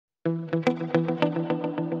The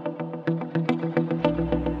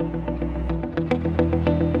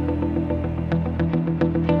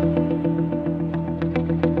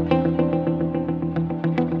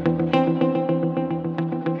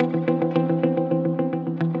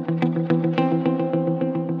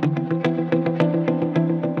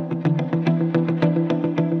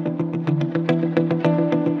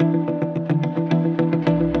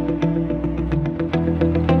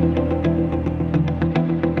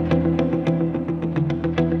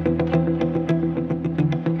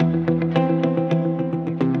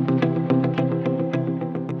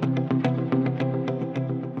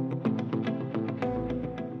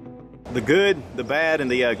good, the bad,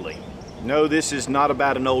 and the ugly. No, this is not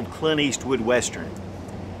about an old Clint Eastwood Western.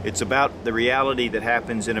 It's about the reality that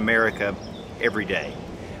happens in America every day.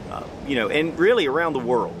 And really around the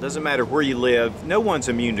world. Doesn't matter where you live, no one's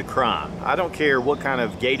immune to crime. I don't care what kind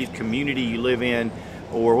of gated community you live in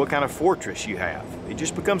or what kind of fortress you have. It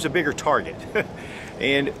just becomes a bigger target.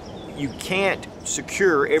 And you can't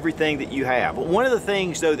secure everything that you have. One of the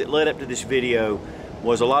things, though, that led up to this video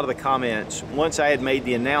was a lot of the comments once I had made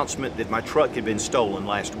the announcement that my truck had been stolen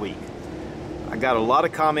last week. I got a lot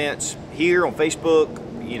of comments here on Facebook,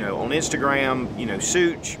 on Instagram,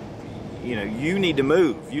 Such, you need to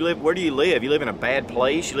move. Where do you live? You live in a bad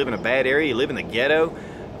place? You live in a bad area? You live in the ghetto?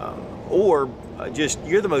 Or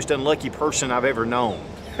you're the most unlucky person I've ever known.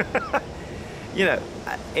 And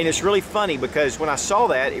it's really funny because when I saw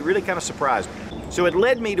that, it really kind of surprised me. So it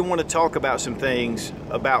led me to want to talk about some things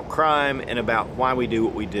about crime and about why we do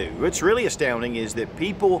what we do. What's really astounding is that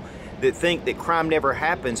people that think that crime never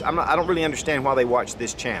happens, I don't really understand why they watch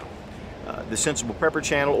this channel, the Sensible Prepper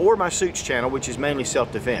channel or my Suits channel, which is mainly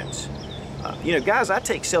self-defense. Guys, I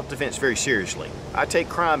take self-defense very seriously. I take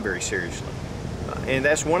crime very seriously. And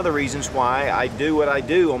that's one of the reasons why I do what I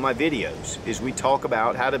do on my videos, is we talk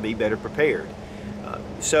about how to be better prepared.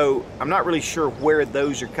 So I'm not really sure where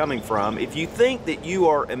those are coming from. If you think that you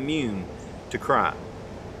are immune to crime,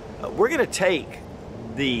 we're going to take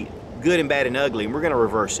the good and bad and ugly and we're going to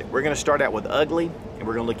reverse it. We're going to start out with ugly and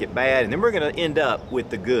we're going to look at bad and then we're going to end up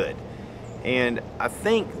with the good. And I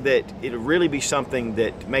think that it'll really be something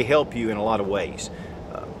that may help you in a lot of ways.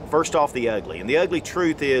 First off, the ugly. And the ugly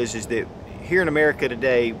truth is that here in America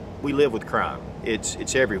today, we live with crime.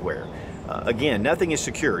 It's everywhere. Again, nothing is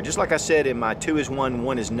secure. Just like I said in my 2 is 1,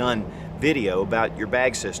 1 is none video about your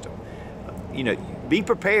bag system. Be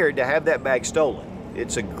prepared to have that bag stolen.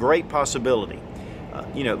 It's a great possibility.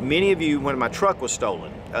 Many of you, when my truck was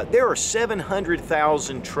stolen, there are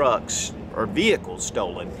 700,000 trucks or vehicles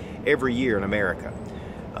stolen every year in America.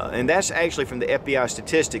 And that's actually from the FBI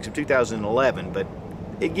statistics of 2011, but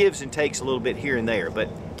it gives and takes a little bit here and there, but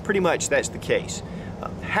pretty much that's the case.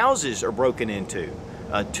 Houses are broken into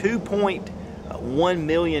 2.1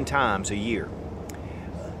 million times a year.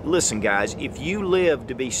 Listen, guys, if you live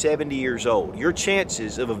to be 70 years old, your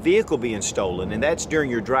chances of a vehicle being stolen, and that's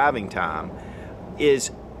during your driving time,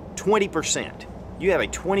 is 20%. You have a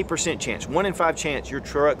 20% chance, 1 in 5 chance your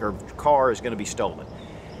truck or car is going to be stolen.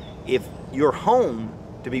 If your home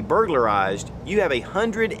to be burglarized, you have a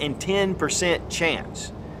 110%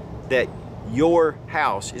 chance that your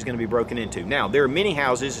house is going to be broken into. Now, there are many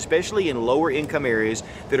houses, especially in lower income areas,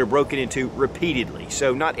 that are broken into repeatedly.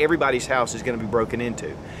 So not everybody's house is going to be broken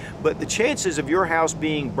into. But the chances of your house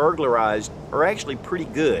being burglarized are actually pretty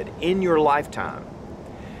good in your lifetime.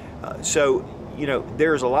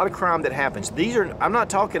 There's a lot of crime that happens. I'm not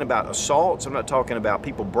talking about assaults. I'm not talking about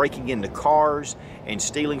people breaking into cars and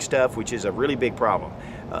stealing stuff, which is a really big problem.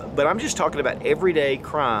 But I'm just talking about everyday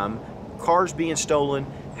crime, cars being stolen,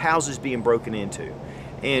 houses being broken into.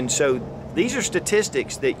 And so these are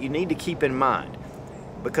statistics that you need to keep in mind,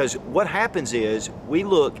 because what happens is we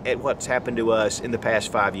look at what's happened to us in the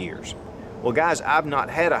past 5 years. Well, guys, I've not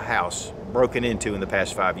had a house broken into in the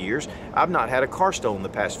past 5 years. I've not had a car stolen in the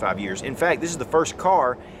past 5 years. In fact, this is the first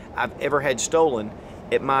car I've ever had stolen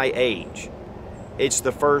at my age. It's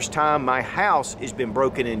the first time my house has been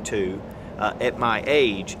broken into at my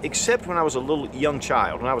age, except when I was a little young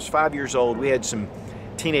child. When I was 5 years old, we had some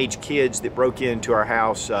teenage kids that broke into our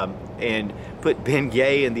house and put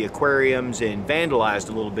Bengay in the aquariums and vandalized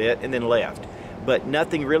a little bit and then left, but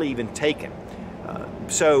nothing really even taken.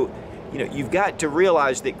 You've got to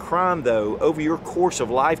realize that crime, though, over your course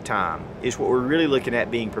of lifetime is what we're really looking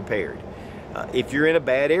at being prepared. If you're in a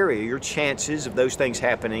bad area, your chances of those things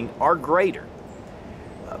happening are greater.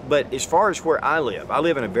 But as far as where I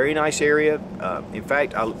live in a very nice area. In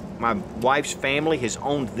fact, my wife's family has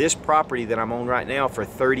owned this property that I'm on right now for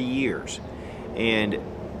 30 years. And,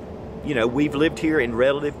 we've lived here in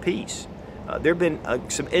relative peace. There have been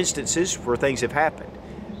some instances where things have happened.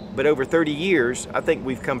 but over 30 years, I think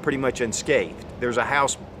we've come pretty much unscathed. There's a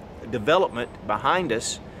house development behind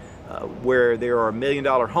us where there are $1 million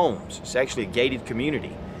homes. It's actually a gated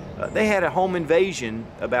community. They had a home invasion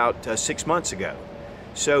about 6 months ago.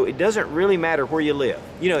 So it doesn't really matter where you live.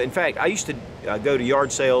 You know, in fact, I used to go to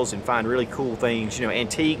yard sales and find really cool things, you know,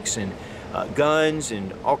 antiques and guns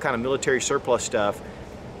and all kind of military surplus stuff.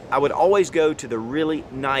 I would always go to the really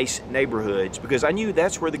nice neighborhoods because I knew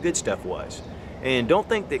that's where the good stuff was. And don't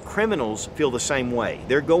think that criminals feel the same way.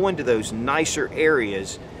 They're going to those nicer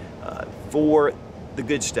areas for the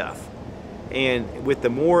good stuff. And with the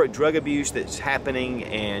more drug abuse that's happening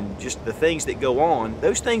and just the things that go on,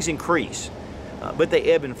 those things increase, but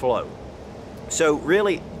they ebb and flow. So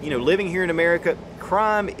really, you know, living here in America,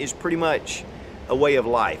 crime is pretty much a way of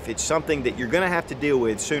life. It's something that you're going to have to deal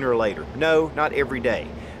with sooner or later. No, not every day.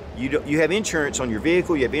 You have insurance on your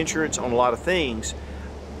vehicle, you have insurance on a lot of things,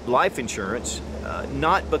 life insurance,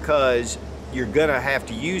 not because you're going to have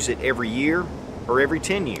to use it every year or every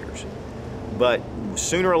 10 years. But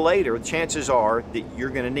sooner or later, chances are that you're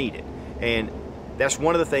going to need it. And that's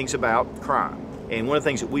one of the things about crime and one of the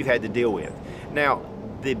things that we've had to deal with. Now,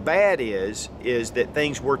 the bad is that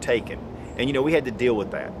things were taken. And, you know, we had to deal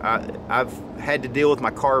with that. I've had to deal with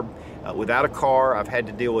my car without a car. I've had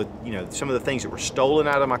to deal with, you know, some of the things that were stolen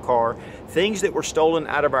out of my car, things that were stolen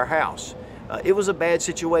out of our house. It was a bad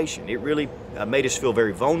situation. It really made us feel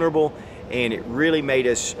very vulnerable, and it really made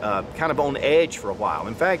us kind of on edge for a while.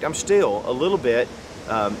 In fact, I'm still a little bit,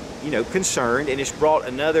 you know, concerned, and it's brought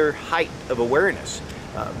another height of awareness.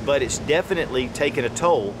 But it's definitely taken a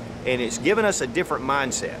toll, and it's given us a different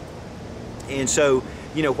mindset. And so,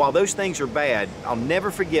 you know, while those things are bad, I'll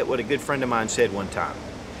never forget what a good friend of mine said one time.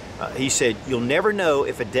 He said, "You'll never know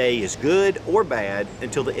if a day is good or bad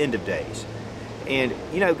until the end of days." And,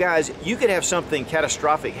 you know, guys, you could have something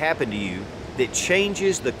catastrophic happen to you that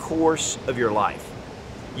changes the course of your life.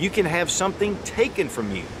 You can have something taken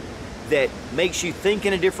from you that makes you think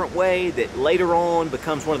in a different way, that later on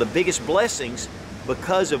becomes one of the biggest blessings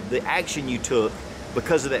because of the action you took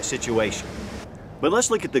because of that situation. But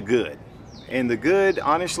let's look at the good. And the good,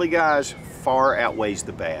 honestly, guys, far outweighs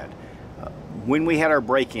the bad. When we had our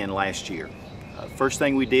break-in last year, first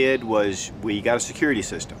thing we did was we got a security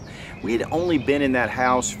system. We had only been in that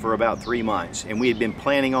house for about 3 months, and we had been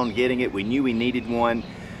planning on getting it. We knew we needed one,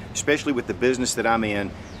 especially with the business that I'm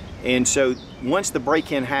in. And so once the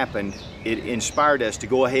break-in happened, it inspired us to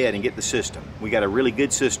go ahead and get the system. We got a really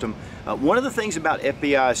good system. One of the things about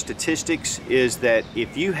FBI statistics is that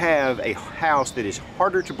if you have a house that is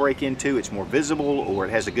harder to break into, it's more visible, or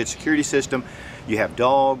it has a good security system, you have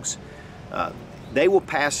dogs, they will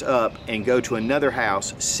pass up and go to another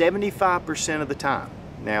house 75% of the time.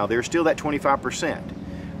 Now, there's still that 25%,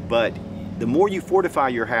 but the more you fortify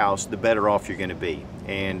your house, the better off you're going to be.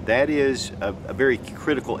 And that is a very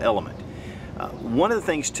critical element. One of the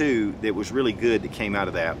things, too, that was really good that came out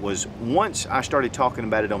of that was once I started talking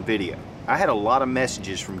about it on video, I had a lot of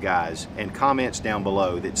messages from guys and comments down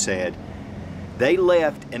below that said they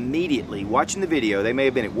left immediately watching the video. They may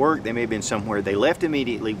have been at work, they may have been somewhere. They left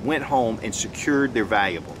immediately, went home, and secured their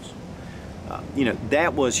valuables. You know,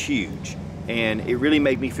 that was huge. And it really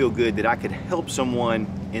made me feel good that I could help someone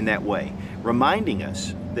in that way, reminding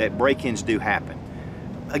us that break-ins do happen.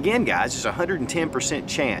 Again, guys, it's a 110%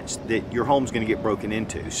 chance that your home's going to get broken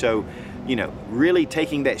into. So, you know, really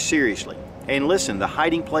taking that seriously. And listen, the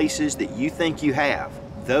hiding places that you think you have,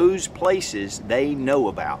 those places they know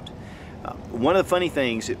about. One of the funny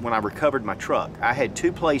things, when I recovered my truck, I had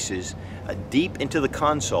 2 places deep into the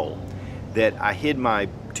console that I hid my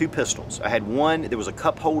 2 pistols. I had one, there was a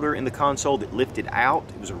cup holder in the console that lifted out.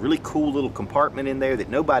 It was a really cool little compartment in there that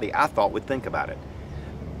nobody, I thought, would think about it.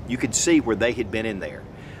 You could see where they had been in there.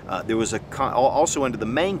 There was also under the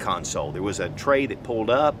main console, there was a tray that pulled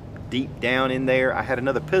up deep down in there. I had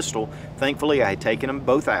another pistol. Thankfully, I had taken them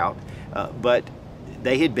both out, but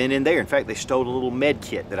they had been in there. In fact, they stole a little med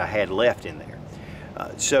kit that I had left in there.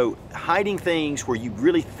 So hiding things where you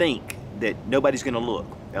really think that nobody's going to look.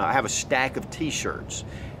 I have a stack of t-shirts,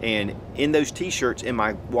 and in those t-shirts in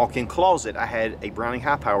my walk-in closet, I had a Browning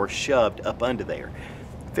High Power shoved up under there.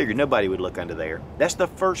 Figured nobody would look under there. That's the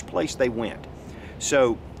first place they went.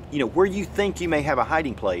 So, you know, where you think you may have a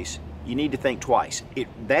hiding place, you need to think twice.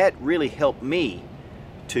 That really helped me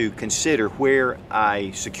to consider where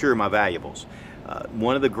I secure my valuables.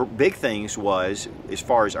 One of the big things was, as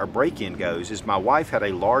far as our break-in goes, is my wife had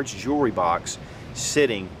a large jewelry box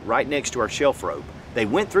sitting right next to our shelf robe. They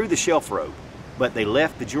went through the shelf robe, but they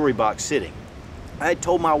left the jewelry box sitting. I had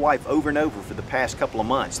told my wife over and over for the past couple of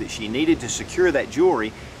months that she needed to secure that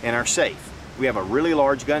jewelry in our safe. We have a really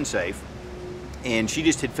large gun safe, and she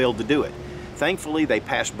just had failed to do it. Thankfully, they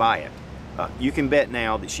passed by it. You can bet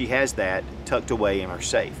now that she has that tucked away in our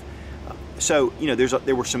safe. So, you know,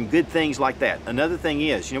 there were some good things like that. Another thing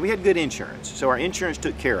is, you know, we had good insurance. So our insurance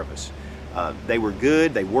took care of us. They were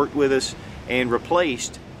good, they worked with us, and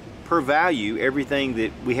replaced, per value, everything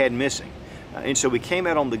that we had missing. And so we came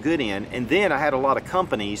out on the good end. And then I had a lot of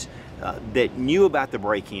companies that knew about the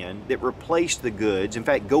break-in, that replaced the goods. In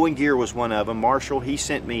fact, Going Gear was one of them. Marshall, he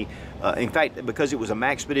sent me, in fact, because it was a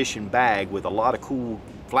Maxpedition bag with a lot of cool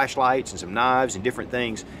flashlights and some knives and different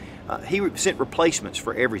things, he sent replacements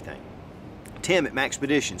for everything. Tim at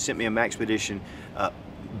Maxpedition sent me a Maxpedition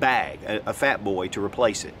bag, a Fat Boy, to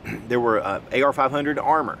replace it. There were AR-500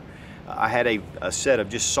 armor. I had a set of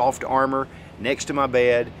just soft armor next to my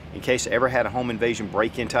bed in case I ever had a home invasion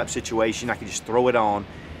break-in type situation. I could just throw it on.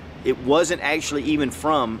 It wasn't actually even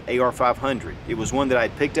from AR-500. It was one that I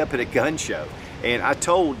had picked up at a gun show. And I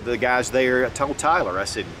told the guys there, I told Tyler, I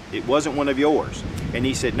said, it wasn't one of yours. And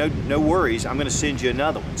he said, no worries, I'm gonna send you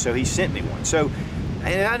another one. So he sent me one. So,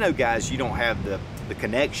 and I know, guys, you don't have the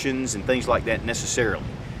connections and things like that necessarily.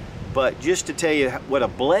 But just to tell you what a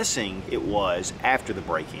blessing it was after the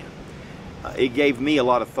break-in, it gave me a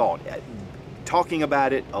lot of thought. Talking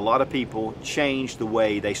about it, a lot of people changed the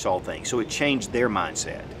way they saw things. So it changed their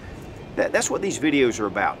mindset. That's what these videos are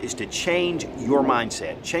about, is to change your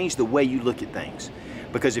mindset, change the way you look at things.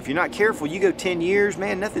 Because if you're not careful, you go 10 years,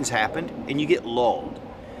 man, nothing's happened, and you get lulled.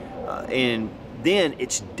 And then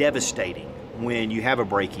it's devastating when you have a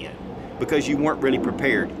break-in, because you weren't really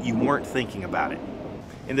prepared. You weren't thinking about it.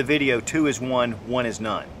 In the video, 2 is 1, 1 is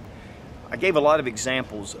none. I gave a lot of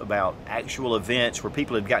examples about actual events where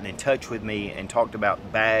people had gotten in touch with me and talked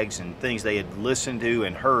about bags and things they had listened to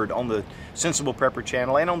and heard on the Sensible Prepper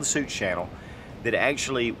channel and on the Suits channel that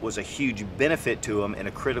actually was a huge benefit to them in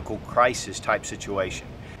a critical crisis type situation.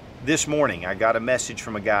 This morning, I got a message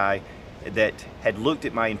from a guy that had looked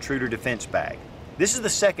at my intruder defense bag. This is the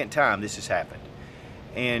second time this has happened.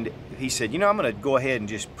 And he said, you know, I'm going to go ahead and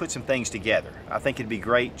just put some things together. I think it'd be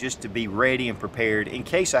great just to be ready and prepared in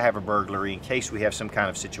case I have a burglary, in case we have some kind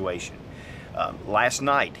of situation. Last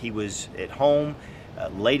night, he was at home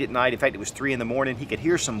late at night. In fact, it was 3 in the morning. He could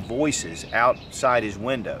hear some voices outside his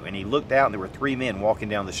window, and he looked out and there were 3 men walking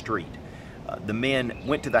down the street. The men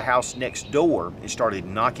went to the house next door and started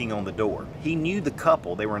knocking on the door. He knew the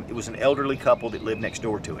couple. It was an elderly couple that lived next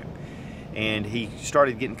door to him. And he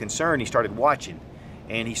started getting concerned. He started watching,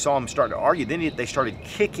 and he saw them start to argue. Then they started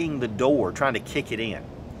kicking the door, trying to kick it in.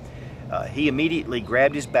 He immediately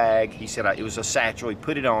grabbed his bag. He said it was a satchel. He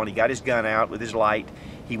put it on. He got his gun out with his light.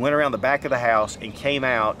 He went around the back of the house and came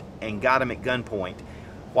out and got him at gunpoint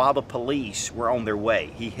while the police were on their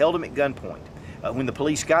way. He held him at gunpoint. When the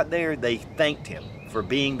police got there, they thanked him for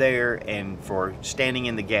being there and for standing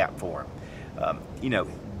in the gap for him. You know,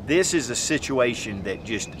 this is a situation that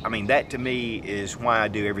just, I mean, that to me is why I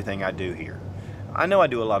do everything I do here. I know I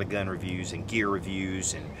do a lot of gun reviews and gear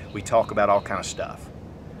reviews, and we talk about all kind of stuff.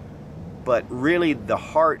 But really, the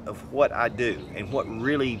heart of what I do and what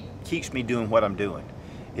really keeps me doing what I'm doing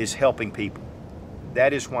is helping people.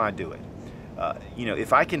 That is why I do it. You know,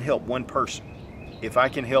 if I can help one person, if I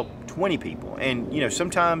can help 20 people, and you know,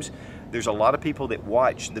 sometimes there's a lot of people that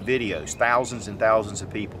watch the videos, thousands and thousands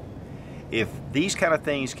of people. If these kind of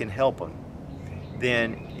things can help them,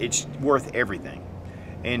 then it's worth everything.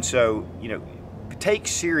 And so, you know, take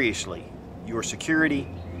seriously your security,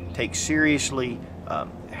 take seriously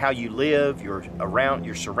how you live,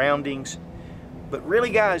 your surroundings. But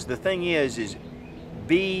really, guys, the thing is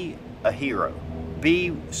be a hero.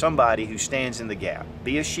 Be somebody who stands in the gap.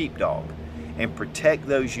 Be a sheepdog and protect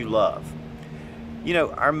those you love. You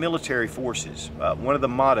know, our military forces, one of the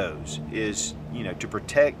mottos is, you know, to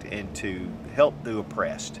protect and to help the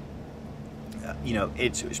oppressed. You know,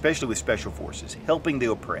 it's especially with special forces, helping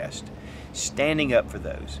the oppressed, standing up for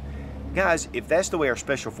those. Guys, if that's the way our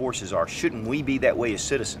special forces are, shouldn't we be that way as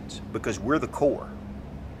citizens? Because we're the core.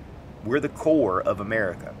 We're the core of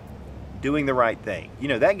America, doing the right thing. You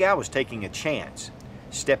know, that guy was taking a chance,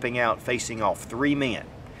 stepping out, facing off 3 men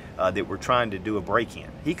that were trying to do a break-in.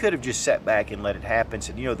 He could have just sat back and let it happen,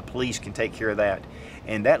 said, you know, the police can take care of that.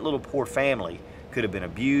 And that little poor family could have been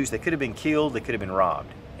abused, they could have been killed, they could have been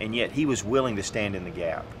robbed. And yet he was willing to stand in the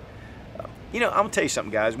gap. You know, I'm gonna tell you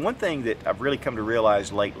something, guys. One thing that I've really come to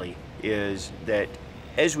realize lately is that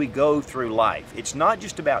as we go through life, it's not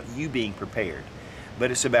just about you being prepared,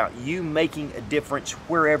 but it's about you making a difference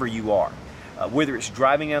wherever you are. Whether it's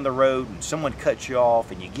driving down the road and someone cuts you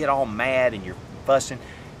off and you get all mad and you're fussing,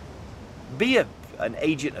 be an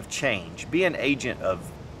agent of change. Be an agent of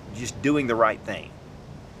just doing the right thing.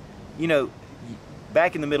 You know,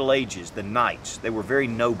 Back in the Middle Ages, the knights, they were very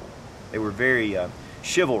noble. They were very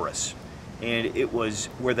chivalrous, and it was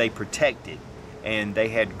where they protected, and they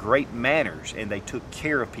had great manners, and they took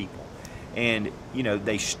care of people. And, you know,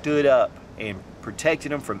 they stood up and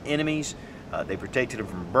protected them from enemies. They protected them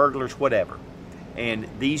from burglars, whatever. And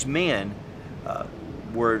these men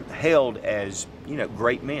were held as, you know,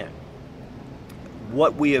 great men.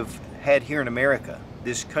 What we have had here in America,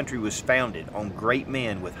 this country was founded on great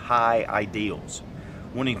men with high ideals,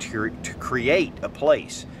 wanting to create a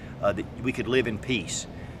place that we could live in peace,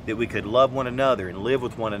 that we could love one another and live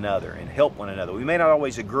with one another and help one another. We may not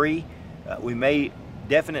always agree, we may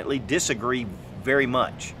definitely disagree very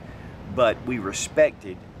much, but we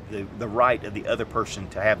respected the right of the other person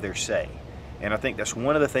to have their say. And I think that's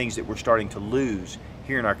one of the things that we're starting to lose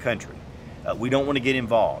here in our country. We don't want to get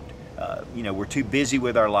involved. You know, we're too busy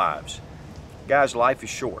with our lives. Guys, life is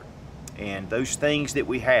short, and those things that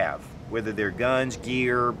we have, whether they're guns,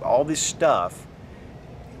 gear, all this stuff,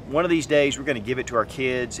 one of these days we're going to give it to our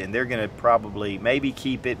kids, and they're going to probably maybe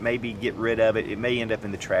keep it, maybe get rid of it. It may end up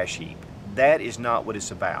in the trash heap. That is not what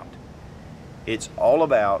it's about. It's all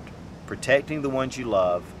about protecting the ones you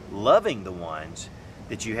love, loving the ones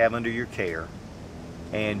that you have under your care,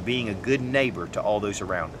 and being a good neighbor to all those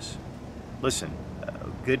around us. Listen, a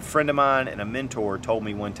good friend of mine and a mentor told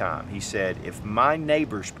me one time, he said, if my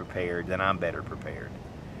neighbor's prepared, then I'm better prepared.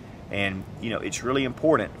 And, you know, it's really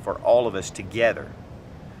important for all of us together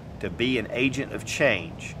to be an agent of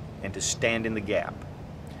change and to stand in the gap.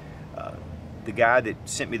 The guy that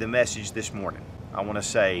sent me the message this morning, I want to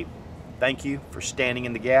say thank you for standing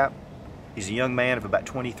in the gap. He's a young man of about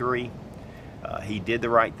 23. He did the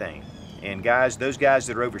right thing. And guys, those guys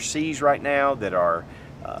that are overseas right now, that are,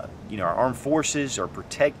 you know, our armed forces are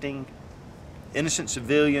protecting innocent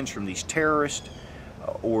civilians from these terrorists,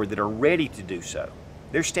 or that are ready to do so,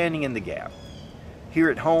 they're standing in the gap.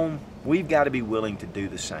 Here at home, we've got to be willing to do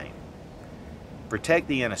the same. Protect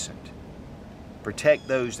the innocent. Protect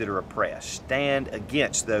those that are oppressed. Stand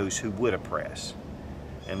against those who would oppress.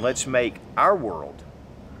 And let's make our world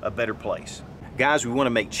a better place. Guys, we want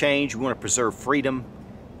to make change. We want to preserve freedom.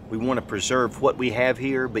 We want to preserve what we have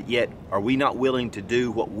here, but yet are we not willing to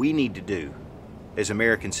do what we need to do as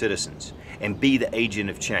American citizens and be the agent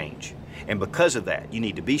of change? And because of that, you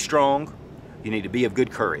need to be strong. You need to be of good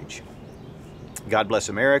courage. God bless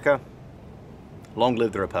America. Long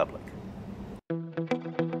live the Republic.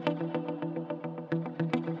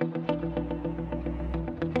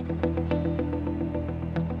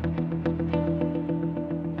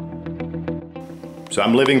 So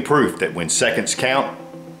I'm living proof that when seconds count,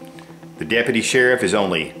 the deputy sheriff is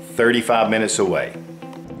only 35 minutes away.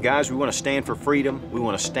 Guys, we want to stand for freedom. We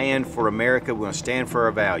want to stand for America. We want to stand for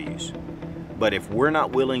our values. But if we're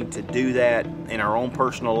not willing to do that in our own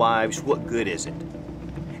personal lives, what good is it?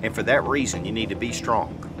 And for that reason, you need to be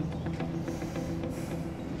strong.